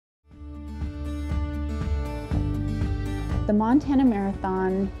The Montana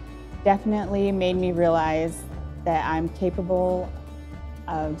Marathon definitely made me realize that I'm capable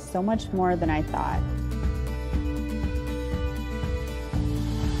of so much more than I thought.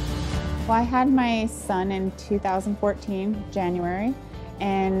 Well, I had my son in 2014, January,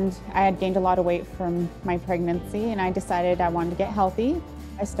 and I had gained a lot of weight from my pregnancy, and I decided I wanted to get healthy.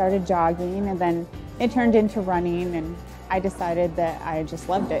 I started jogging, and then it turned into running, and I decided that I just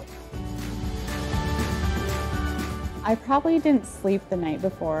loved it. I probably didn't sleep the night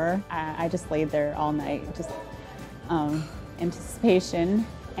before. I just laid there all night, just anticipation.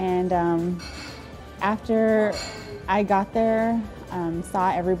 And after I got there,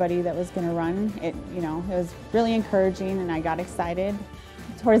 saw everybody that was going to run, it was really encouraging, and I got excited.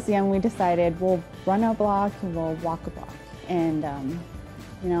 Towards the end, we decided we'll run a block and we'll walk a block. And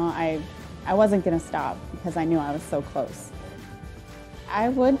I wasn't going to stop because I knew I was so close. I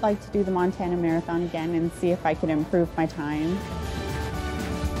would like to do the Montana Marathon again and see if I could improve my time.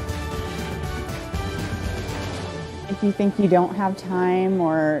 If you think you don't have time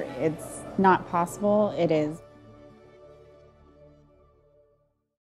or it's not possible, it is.